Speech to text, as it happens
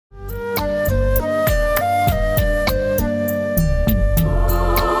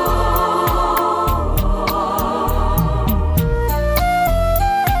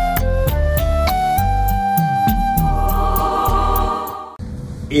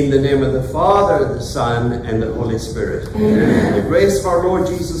In the name of the Father, the Son, and the Holy Spirit. Amen. The grace of our Lord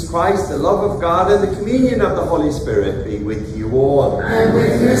Jesus Christ, the love of God, and the communion of the Holy Spirit be with you all. And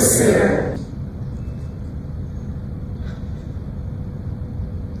with your spirit.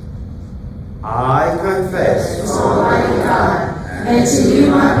 I confess to Almighty God, and to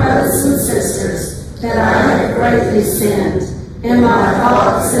you, my brothers and sisters, that I have greatly sinned in my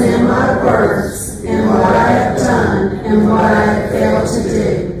thoughts and in my words, in what I have done and what I have failed to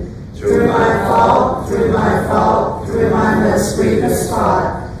do, through my fault, through my most grievous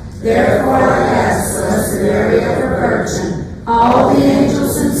fault. Therefore I ask the Blessed Mary, ever Virgin, all the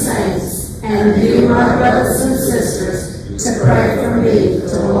angels and saints, and you, my brothers and sisters, to pray for me to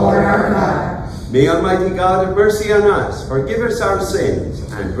the Lord our God. May Almighty God have mercy on us, forgive us our sins,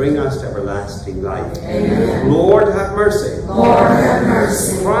 and bring us to everlasting life. Amen. Lord, have mercy. Lord, have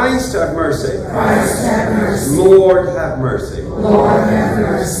mercy. Christ, have mercy. Christ, have mercy. Lord, have mercy. Lord, have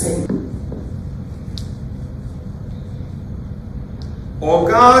mercy. O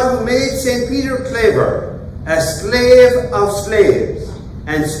God, who made St. Peter Claver a slave of slaves,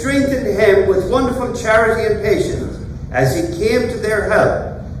 and strengthened him with wonderful charity and patience as he came to their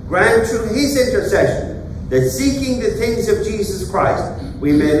help, grant through his intercession that, seeking the things of Jesus Christ,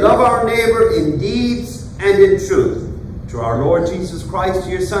 we may love our neighbour in deeds and in truth. Through our Lord Jesus Christ,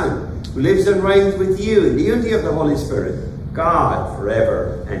 your Son, who lives and reigns with you in the unity of the Holy Spirit, God,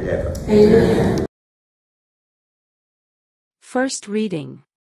 forever and ever. Amen. First reading.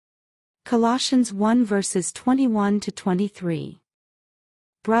 Colossians 1 verses 21 to 23.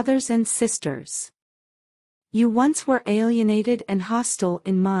 Brothers and sisters, you once were alienated and hostile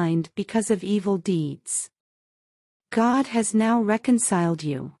in mind because of evil deeds. God has now reconciled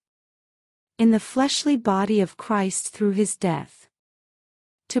you in the fleshly body of Christ through his death,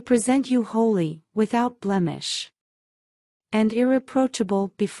 to present you holy, without blemish, and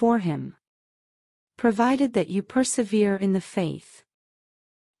irreproachable before him, provided that you persevere in the faith,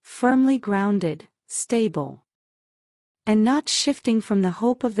 firmly grounded, stable, and not shifting from the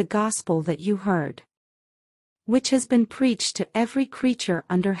hope of the gospel that you heard, which has been preached to every creature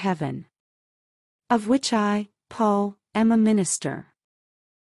under heaven, of which I, Paul, am a minister.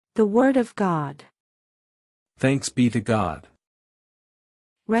 The Word of God. Thanks be to God.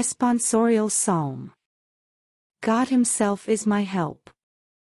 Responsorial Psalm. God himself is my help.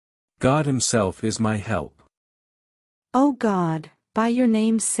 God himself is my help. O God, by your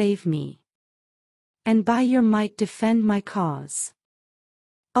name save me, and by your might defend my cause.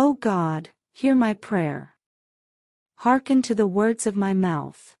 O God, hear my prayer. Hearken to the words of my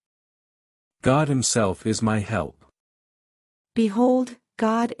mouth. God himself is my help. Behold,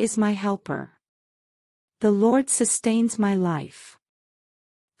 God is my helper. The Lord sustains my life.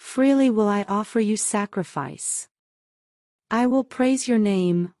 Freely will I offer you sacrifice. I will praise your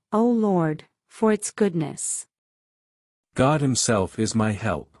name, O Lord, for its goodness. God himself is my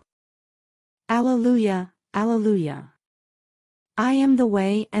help. Alleluia, alleluia. I am the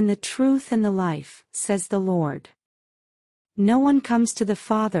way and the truth and the life, says the Lord. No one comes to the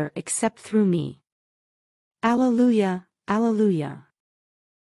Father except through me. Alleluia, alleluia.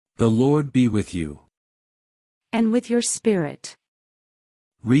 The Lord be with you. And with your spirit.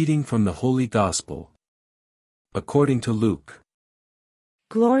 Reading from the Holy Gospel according to Luke.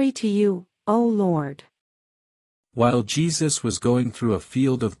 Glory to you, O Lord. While Jesus was going through a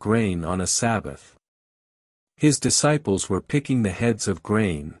field of grain on a Sabbath, his disciples were picking the heads of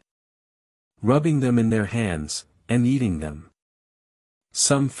grain, rubbing them in their hands, and eating them.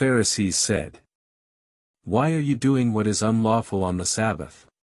 Some Pharisees said, "Why are you doing what is unlawful on the Sabbath?"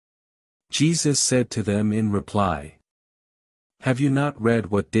 Jesus said to them in reply, "Have you not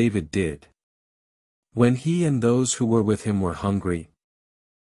read what David did, when he and those who were with him were hungry?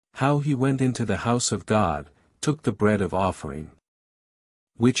 How he went into the house of God, took the bread of offering,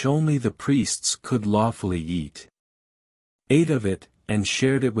 which only the priests could lawfully eat, ate of it, and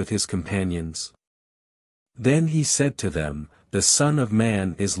shared it with his companions. Then he said to them, The Son of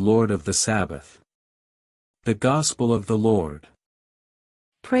Man is Lord of the Sabbath." The Gospel of the Lord.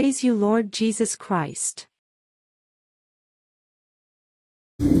 Praise you, Lord Jesus Christ.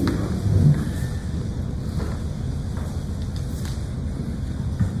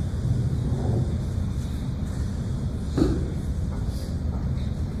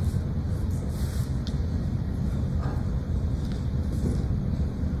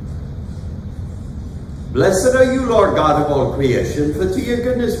 Blessed are you, Lord God of all creation, for to your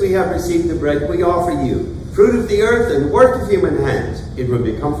goodness we have received the bread we offer you, fruit of the earth and work of human hands. It will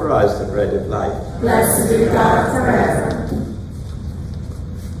become for us the bread of life. Blessed be God forever.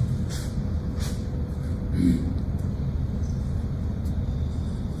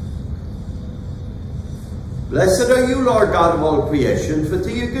 Blessed are you, Lord God of all creation, for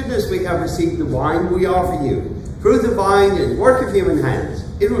through your goodness we have received the wine we offer you. Through the vine and work of human hands,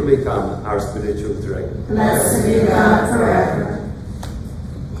 it will become our spiritual drink. Blessed be God forever.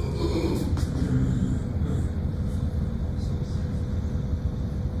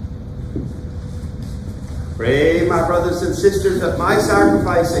 Pray, my brothers and sisters, that my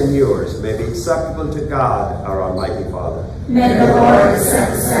sacrifice and yours may be acceptable to God, our Almighty Father. May the Lord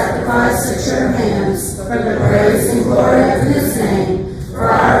accept the sacrifice at your hands for the praise and glory of his name, for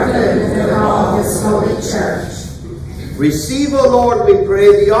our good and of all his holy church. Receive, O Lord, we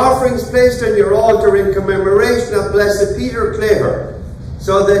pray, the offerings placed on your altar in commemoration of Blessed Peter Claver,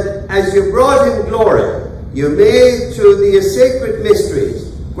 so that as you brought him glory, you may, through the sacred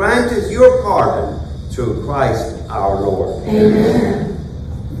mysteries, grant us your pardon through Christ our Lord. Amen.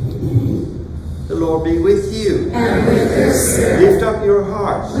 The Lord be with you. And with your spirit. Lift up your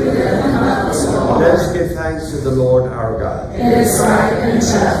hearts. We lift them up to the Lord. Let us give thanks to the Lord our God. It is right and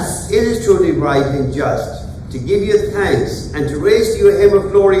just. It is truly right and just to give you thanks and to raise to you a hymn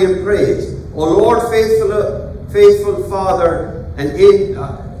of glory and praise. O Lord, faithful Father and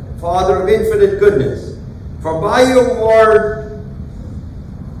Father of infinite goodness, for by your word,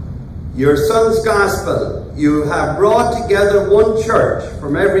 your Son's gospel, you have brought together one church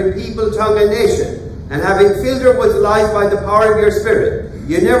from every people, tongue, and nation, and having filled her with life by the power of your Spirit,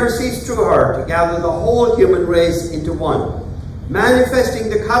 you never cease through her to gather the whole human race into one. Manifesting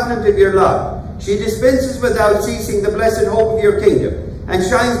the covenant of your love, she dispenses without ceasing the blessed hope of your kingdom, and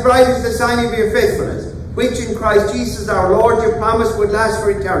shines bright as the sign of your faithfulness, which in Christ Jesus our Lord you promised would last for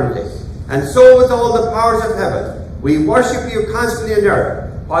eternity. And so with all the powers of heaven, we worship you constantly on earth,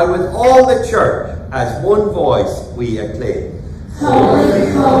 while with all the church, as one voice, we acclaim.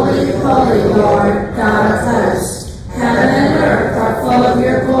 Holy, holy, holy Lord, God of hosts, heaven and earth are full of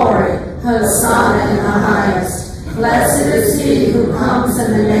your glory. Hosanna in the highest. Blessed is he who comes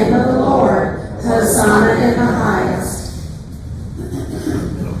in the name of the Lord. Hosanna in the highest.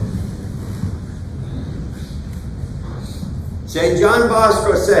 St. John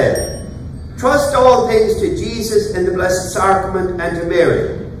Bosco said, "Trust all things to Jesus in the Blessed Sacrament and to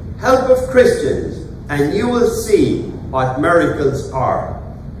Mary, help of Christians, and you will see what miracles are."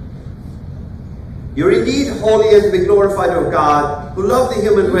 You're indeed holy and to be glorified, O God, who love the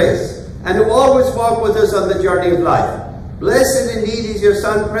human race, and who always walk with us on the journey of life. Blessed indeed is your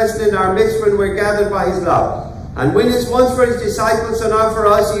Son present in our midst when we're gathered by his love. And when as once for his disciples and now for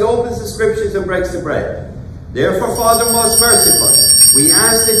us, he opens the scriptures and breaks the bread. Therefore, Father most merciful, we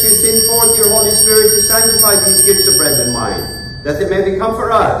ask that you send forth your Holy Spirit to sanctify these gifts of bread and wine, that they may become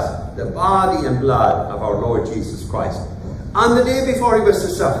for us the body and blood of our Lord Jesus Christ. On the day before he was to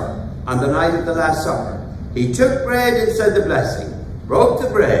suffer, on the night of the Last Supper, he took bread and said the blessing, broke the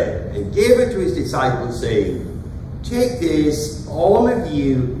bread, and gave it to his disciples, saying, "Take this, all of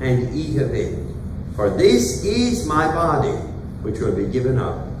you, and eat of it, for this is my body, which will be given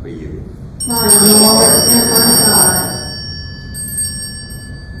up for you." My Lord and my God.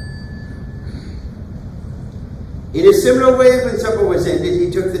 In a similar way, when supper was ended, he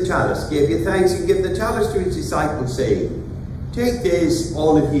took the chalice, gave you thanks, and gave the chalice to his disciples, saying, "Take this,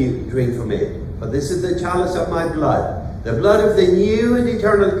 all of you, drink from it, for this is the chalice of my blood, the blood of the new and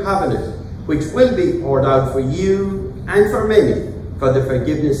eternal covenant, which will be poured out for you and for many for the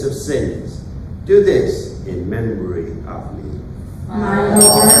forgiveness of sins. Do this in memory of me." My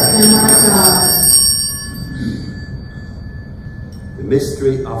Lord and my God. The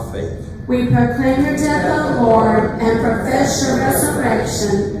mystery of faith. We proclaim your death, O Lord, and profess your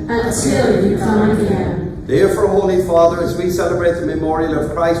resurrection until you come again. Therefore, Holy Father, as we celebrate the memorial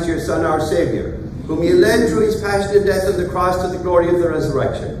of Christ, your Son, our Saviour, whom you led through his passion and death on the cross to the glory of the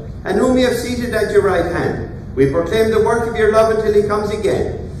resurrection, and whom you have seated at your right hand, we proclaim the work of your love until he comes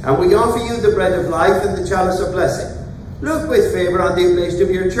again, and we offer you the bread of life and the chalice of blessing. Look with favour on the oblation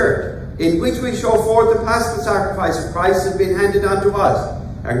of your church, in which we show forth the paschal sacrifice of Christ has been handed unto us,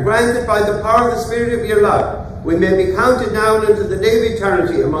 and grant that by the power of the Spirit of your love, we may be counted now and unto the day of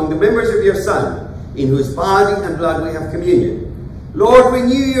eternity among the members of your Son, in whose body and blood we have communion. Lord,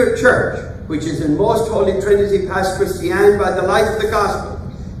 renew your church, which is in most holy Trinity past Christian by the light of the gospel.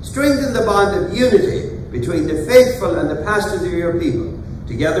 Strengthen the bond of unity between the faithful and the pastors of your people,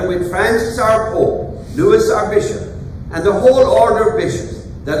 together with Francis our Pope, Louis our Bishop, and the whole order of bishops,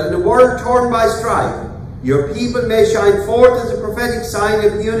 that in a world torn by strife, your people may shine forth as a prophetic sign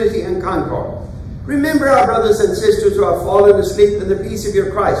of unity and concord. Remember our brothers and sisters who have fallen asleep in the peace of your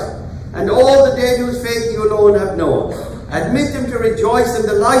Christ, and all the dead whose faith you alone have known. Admit them to rejoice in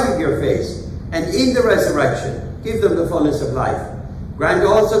the light of your face, and in the resurrection give them the fullness of life. Grant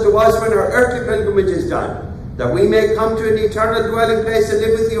also to us, when our earthly pilgrimage is done, that we may come to an eternal dwelling place and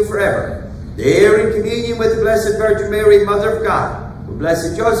live with you forever. There in communion with the Blessed Virgin Mary, Mother of God, with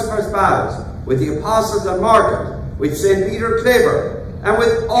Blessed Joseph our spouse, with the apostles and martyrs, with St. Peter Claver, and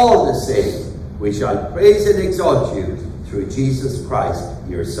with all the saints, we shall praise and exalt you through Jesus Christ,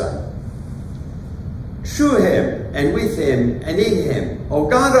 your Son. Through him, and with him, and in him, O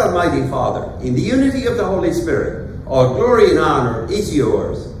God Almighty Father, in the unity of the Holy Spirit, all glory and honor is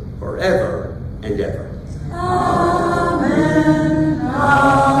yours forever and ever. Amen.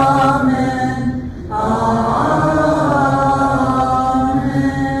 Amen. Amen.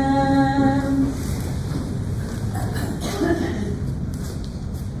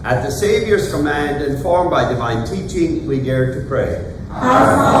 At the Saviour's command, informed by divine teaching, we dare to pray. Our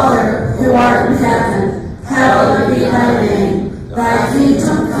Father, who art in heaven, hallowed be thy name. Thy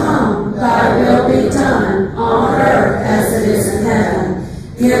kingdom come, thy will be done, on earth as it is in heaven.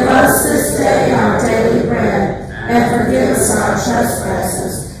 Give us this day our daily bread, and forgive us our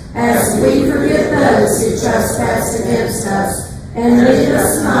trespasses, as we forgive those who trespass against us. And lead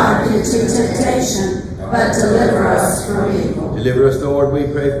us not into temptation, but deliver us from evil. Deliver us, Lord,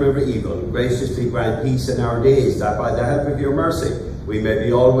 we pray, from every evil. Graciously grant peace in our days, that by the help of your mercy we may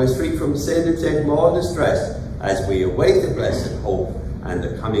be always free from sin and safe from all distress, as we await the blessed hope and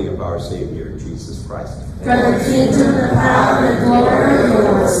the coming of our Saviour, Jesus Christ. For the kingdom, the power, and glory are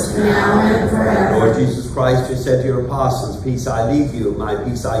yours, now and forever. Lord Jesus Christ, you said to your apostles, peace I leave you, my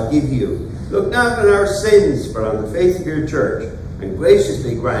peace I give you. Look not on our sins, but on the faith of your church, and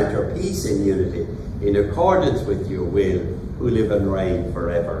graciously grant your peace and unity, in accordance with your will, who live and reign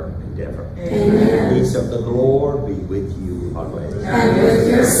forever and ever. Amen. The peace of the Lord be with you always. And with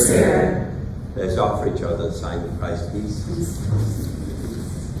your spirit. Let's offer each other the sign of Christ's peace.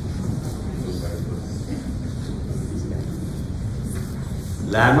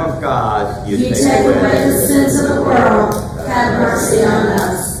 Lamb of God, you take away the sins of the world, have mercy on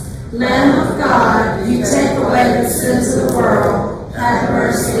us. Lamb of God, you take away the sins of the world, have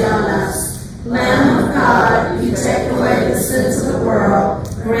mercy on us. Lamb of God, you take away the sins of the world,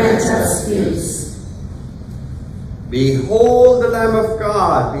 grant us peace. Behold the Lamb of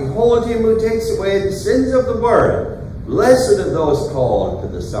God, behold him who takes away the sins of the world. Blessed are those called to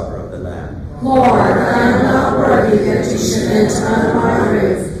the supper of the Lamb. Lord, I am not worthy that you should enter under my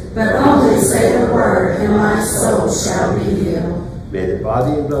roof, but only say the word, and my soul shall be healed. May the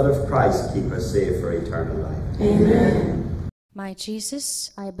body and blood of Christ keep us safe for eternal life. Amen. My Jesus,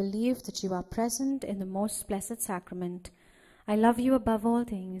 I believe that you are present in the most blessed sacrament. I love you above all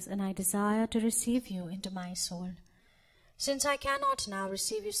things, and I desire to receive you into my soul. Since I cannot now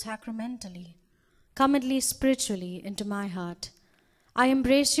receive you sacramentally, come at least spiritually into my heart. I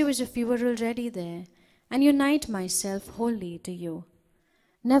embrace you as if you were already there, and unite myself wholly to you.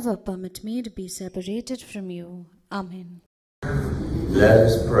 Never permit me to be separated from you. Amen. Let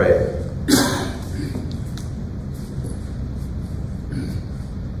us pray.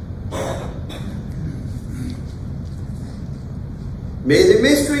 May the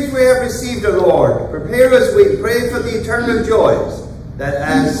mysteries we have received, O Lord, prepare us, we pray, for the eternal joys, that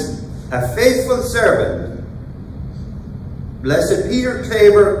as a faithful servant, Blessed Peter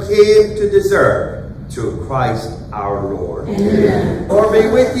Claver came to deserve, through Christ our Lord. Amen. Lord be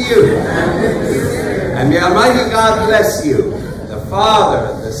with you. And may Almighty God bless you, the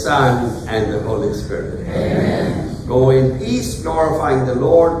Father, the Son, and the Holy Spirit. Amen. Go in peace, glorifying the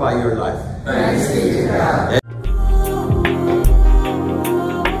Lord by your life. Thanks be to God.